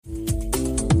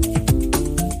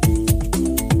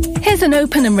Here's an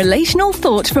open and relational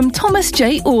thought from Thomas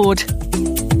J. Oord.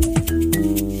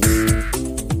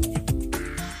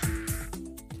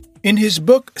 In his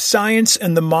book Science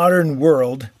and the Modern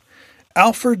World,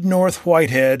 Alfred North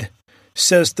Whitehead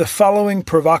says the following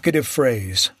provocative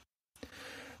phrase: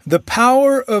 "The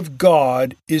power of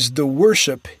God is the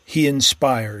worship He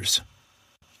inspires."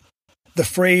 The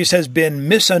phrase has been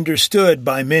misunderstood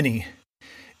by many,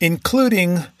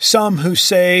 including some who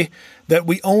say that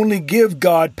we only give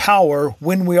God power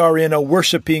when we are in a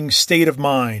worshiping state of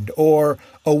mind or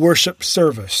a worship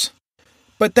service.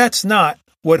 But that's not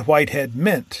what Whitehead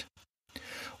meant.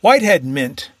 Whitehead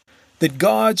meant that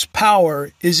God's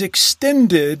power is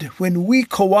extended when we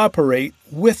cooperate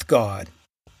with God.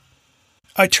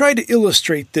 I try to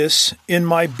illustrate this in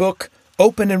my book,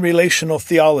 Open and Relational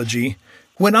Theology,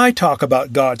 when I talk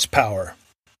about God's power.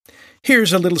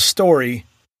 Here's a little story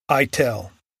I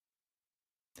tell.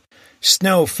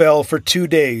 Snow fell for 2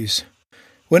 days.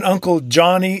 When Uncle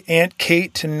Johnny, Aunt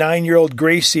Kate, and 9-year-old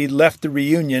Gracie left the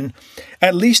reunion,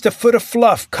 at least a foot of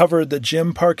fluff covered the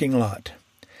gym parking lot.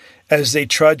 As they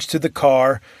trudged to the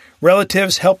car,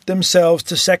 relatives helped themselves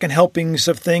to second helpings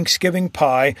of Thanksgiving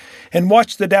pie and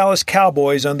watched the Dallas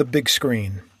Cowboys on the big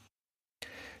screen.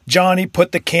 Johnny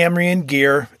put the Camry in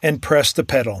gear and pressed the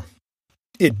pedal.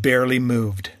 It barely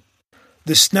moved.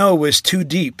 The snow was too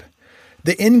deep,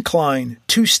 the incline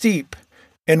too steep,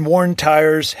 and worn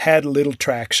tires had little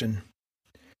traction.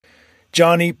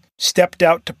 Johnny stepped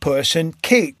out to push, and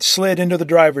Kate slid into the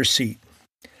driver's seat.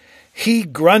 He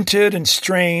grunted and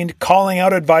strained, calling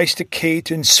out advice to Kate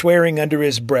and swearing under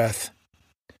his breath.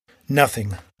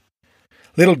 Nothing.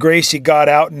 Little Gracie got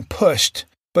out and pushed,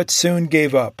 but soon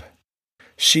gave up.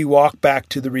 She walked back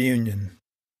to the reunion.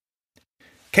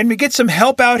 "Can we get some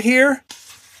help out here?"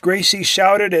 Gracie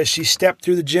shouted as she stepped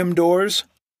through the gym doors.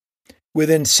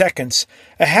 Within seconds,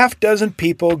 a half-dozen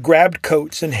people grabbed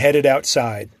coats and headed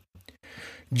outside.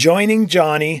 Joining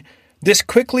Johnny, this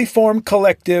quickly formed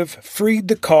collective freed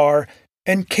the car,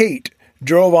 and Kate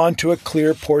drove onto a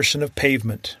clear portion of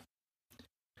pavement.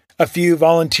 A few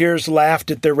volunteers laughed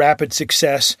at their rapid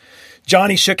success.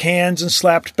 Johnny shook hands and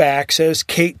slapped backs as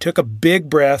Kate took a big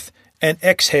breath and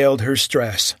exhaled her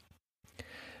stress.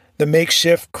 The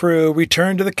makeshift crew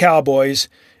returned to the Cowboys,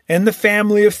 and the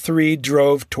family of 3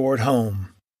 drove toward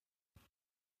home.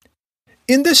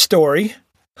 In this story,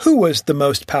 who was the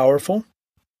most powerful?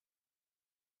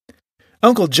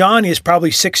 Uncle Johnny is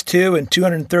probably 6'2" and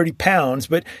 230 pounds,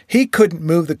 but he couldn't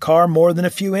move the car more than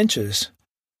a few inches.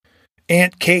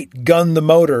 Aunt Kate gunned the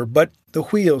motor, but the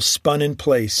wheels spun in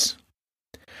place.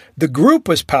 The group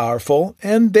was powerful,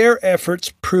 and their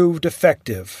efforts proved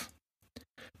effective.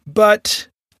 But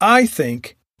I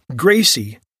think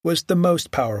Gracie was the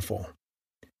most powerful.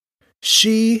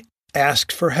 She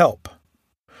asked for help.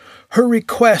 Her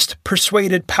request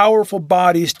persuaded powerful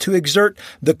bodies to exert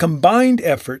the combined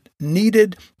effort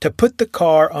needed to put the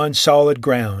car on solid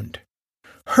ground.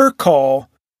 Her call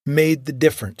made the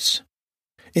difference.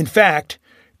 In fact,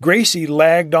 Gracie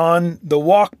lagged on the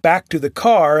walk back to the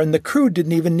car, and the crew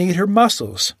didn't even need her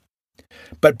muscles.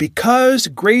 But because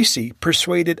Gracie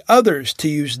persuaded others to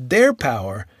use their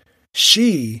power,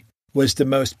 she was the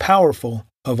most powerful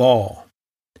of all.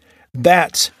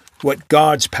 That's what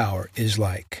God's power is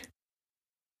like.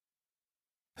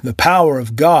 The power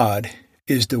of God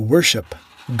is the worship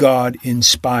God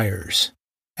inspires,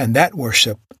 and that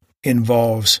worship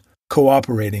involves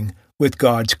cooperating with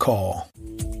God's call.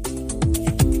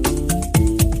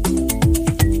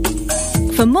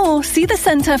 For more, see the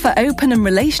Centre for Open and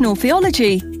Relational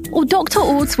Theology or Dr.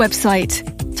 Oord's website,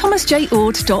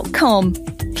 thomasjoord.com.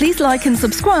 Please like and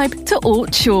subscribe to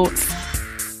Oord Shorts.